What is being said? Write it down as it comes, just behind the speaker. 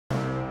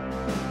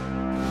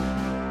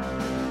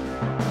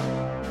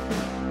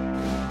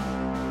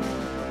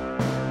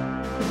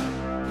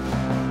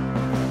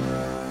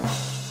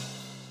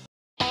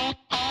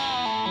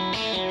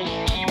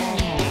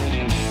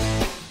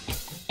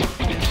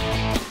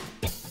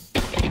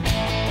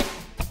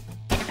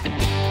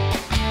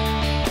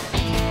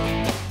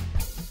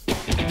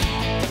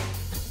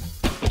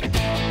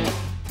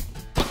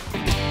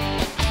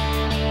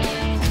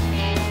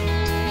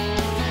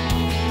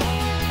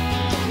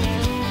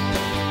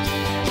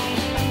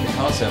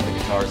concept of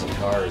Guitars and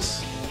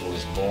Cars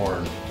was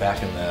born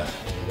back in the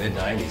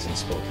mid-90s in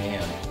Spokane.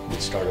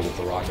 It started with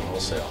the rock and roll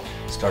sale.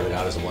 It started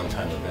out as a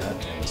one-time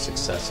event, and the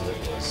success of it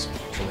was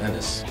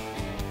tremendous.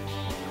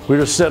 We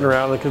were just sitting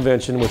around at a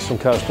convention with some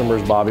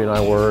customers, Bobby and I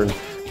were, and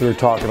we were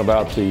talking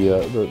about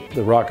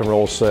the rock and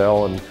roll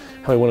sale and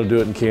how we want to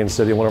do it in Kansas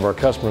City. And one of our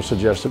customers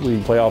suggested we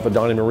play off a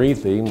Donnie Marie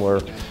theme where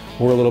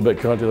we're a little bit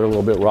country, they're a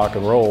little bit rock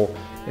and roll.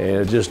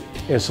 And it just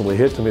instantly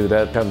hit to me that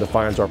that kind of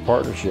defines our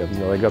partnership. You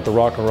know, they got the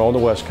rock and roll on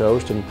the West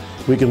Coast, and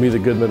we can be the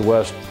good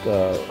Midwest,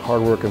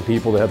 hardworking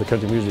people that have the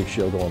country music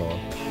show going on.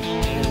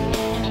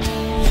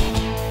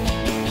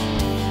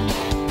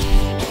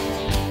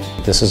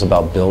 This is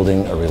about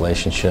building a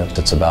relationship.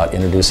 It's about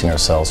introducing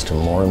ourselves to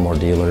more and more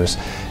dealers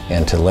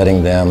and to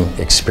letting them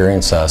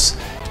experience us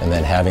and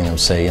then having them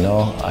say, you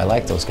know, I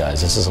like those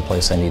guys. This is a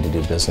place I need to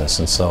do business.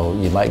 And so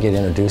you might get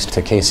introduced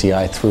to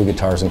KCI through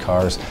Guitars and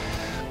Cars,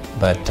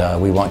 but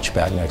we want you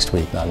back next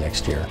week, not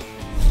next year.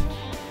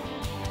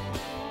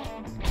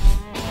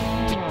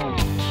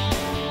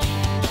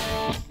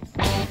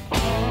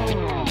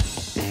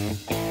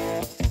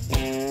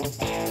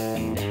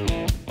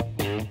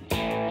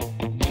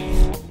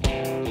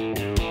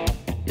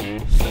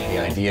 The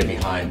idea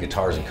behind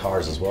Guitars and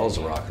Cars as well as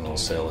the rock and roll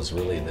sale is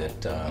really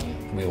that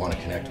we want to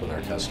connect with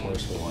our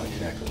customers. We want to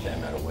connect with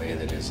them in a way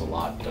that is a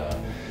lot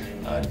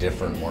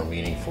different, more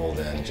meaningful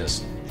than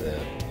just the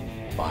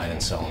buying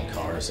and selling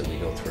cars that we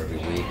go through every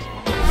week.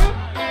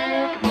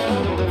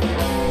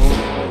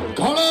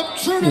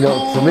 You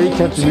know, for me,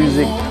 country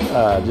music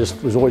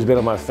just has always been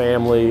in my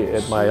family.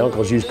 At my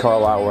uncle's used car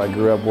lot where I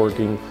grew up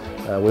working,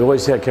 we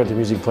always had country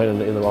music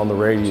playing on the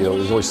radio.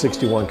 There's always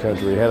 61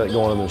 country. We had it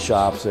going in the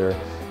shops there.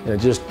 And it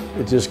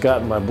just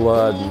got in my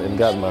blood and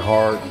got in my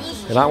heart.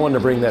 And I wanted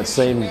to bring that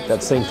same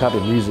type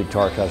of music to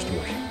our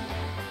customers.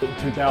 In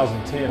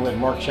 2010, we had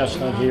Mark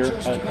Chestnut here,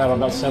 had a crowd of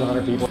about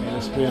 700 people, and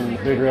it's been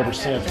bigger ever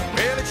since.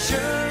 Well, it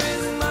sure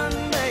is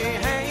Monday,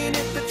 ain't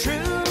it the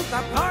truth?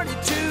 I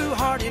partied too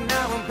hard and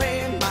now I'm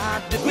paying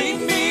my dues. We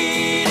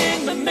meet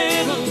in the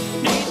middle,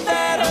 neath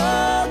that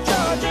old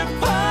Georgia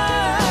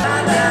pine.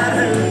 Find out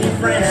who your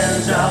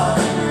friends are,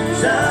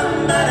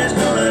 somebody's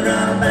gonna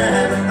drop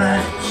every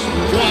night.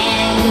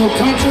 Drive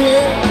country,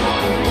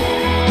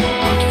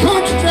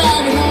 country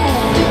driving on.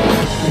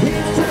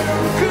 It's a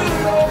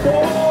good old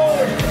boy.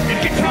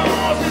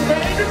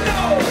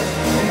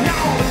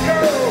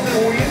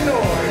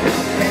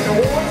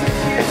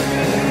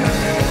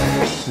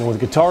 With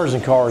Guitars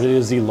and Cars, it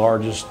is the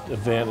largest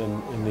event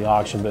in the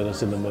auction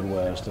business in the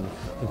Midwest. And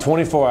in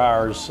 24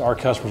 hours, our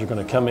customers are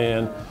going to come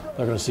in,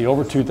 they're going to see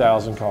over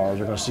 2,000 cars,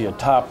 they're going to see a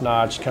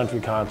top-notch country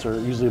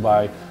concert, usually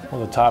by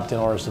one of the top 10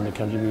 artists in the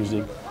country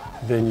music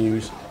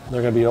venues.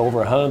 They're going to be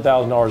over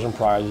 $100,000 in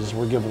prizes.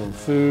 We're giving them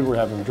food, we're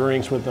having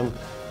drinks with them,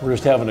 we're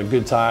just having a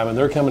good time. And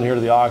they're coming here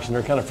to the auction,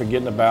 they're kind of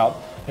forgetting about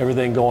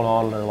everything going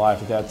on in their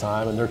life at that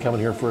time, and they're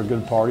coming here for a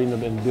good party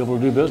and be able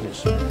to do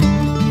business.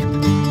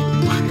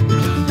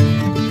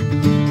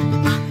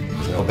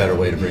 No better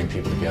way to bring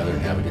people together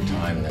and have a good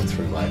time than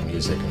through live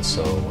music. And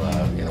so,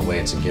 in a way,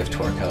 it's a gift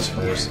to our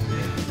customers.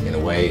 In a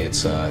way,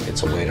 it's a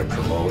way to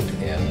promote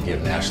and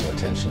give national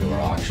attention to our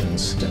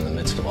auctions. In the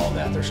midst of all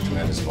that, there's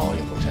tremendous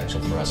volume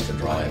potential for us to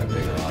draw in a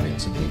bigger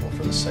audience of people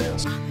for the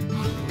sales.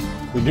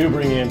 We do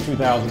bring in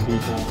 2,000 people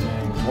in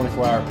a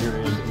 24-hour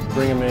period.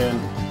 Bring them in,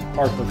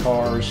 park their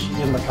cars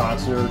in the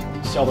concert,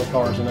 sell their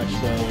cars the next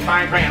day.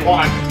 $5 grand,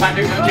 one, 5,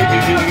 2, 2, 2, 2,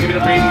 give it a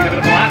 3, give it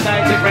a 4,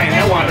 5, 6 grand,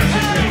 no water.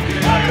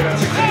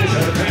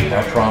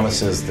 Our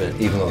promise is that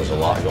even though there's a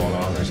lot going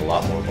on, there's a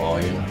lot more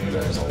volume,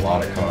 there's a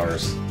lot of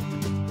cars,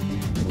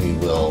 we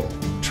will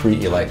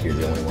treat you like you're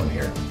the only one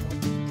here.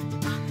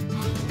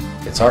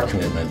 It's our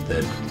commitment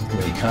that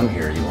when you come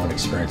here, you won't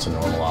experience a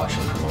normal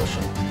auction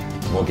promotion.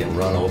 You won't get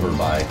run over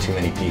by too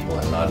many people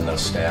and not enough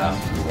staff.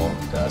 You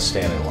won't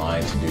stand in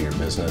line to do your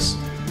business.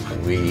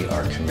 We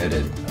are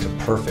committed to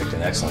perfect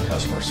and excellent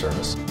customer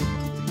service.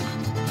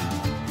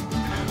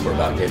 We're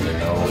about getting to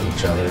know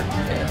each other,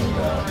 and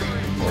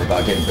we're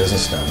about getting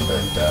business done.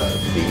 But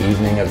the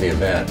evening of the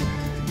event,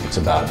 it's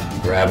about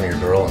grabbing your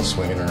girl and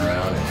swinging her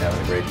around and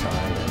having a great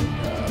time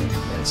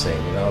and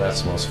saying, you know,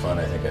 that's the most fun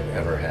I think I've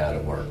ever had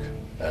at work.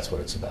 That's what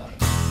it's about.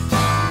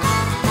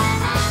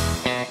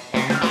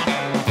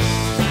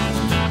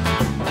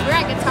 We're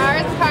at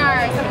Guitars and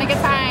Cars, having a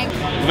good time.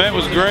 The event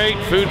was great,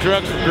 food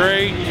trucks were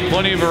great,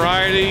 plenty of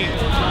variety,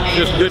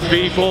 just good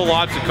people,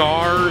 lots of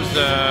cars,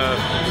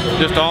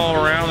 just all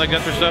around, they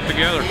got their stuff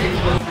together.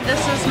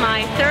 This is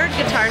my third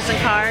Guitars and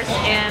Cars,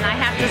 and I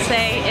have to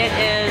say it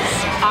is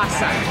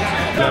awesome.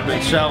 I've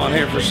been selling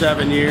here for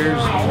 7 years.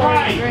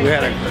 We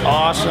had an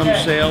awesome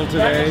sale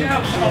today.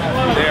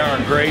 They are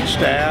a great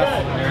staff,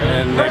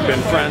 and they've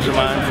been friends of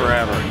mine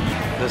forever.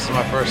 This is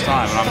my first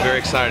time, and I'm very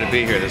excited to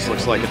be here. This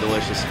looks like a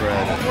delicious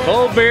spread.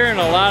 Cold beer and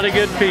a lot of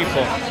good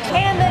people.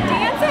 And the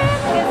dancing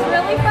is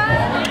really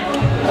fun.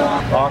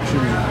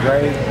 Auction's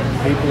great.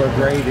 People are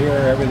great here.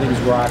 Everything's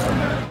rocking.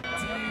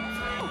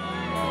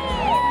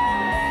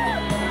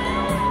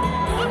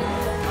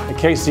 At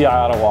KCI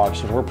Auto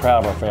Auction, we're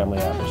proud of our family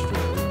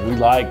atmosphere. We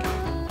like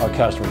our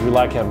customers. We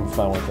like having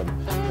fun with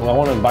them. Well, I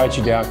want to invite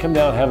you down. Come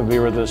down, have a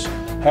beer with us,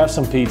 have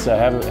some pizza,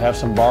 have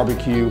some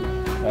barbecue,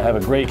 have a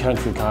great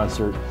country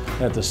concert,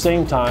 and at the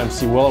same time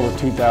see well over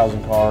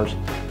 2,000 cars.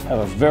 Have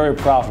a very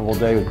profitable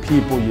day with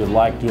people you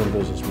like doing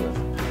business with.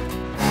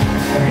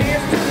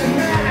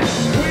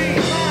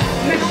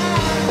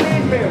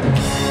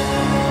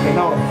 And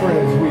all the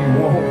friends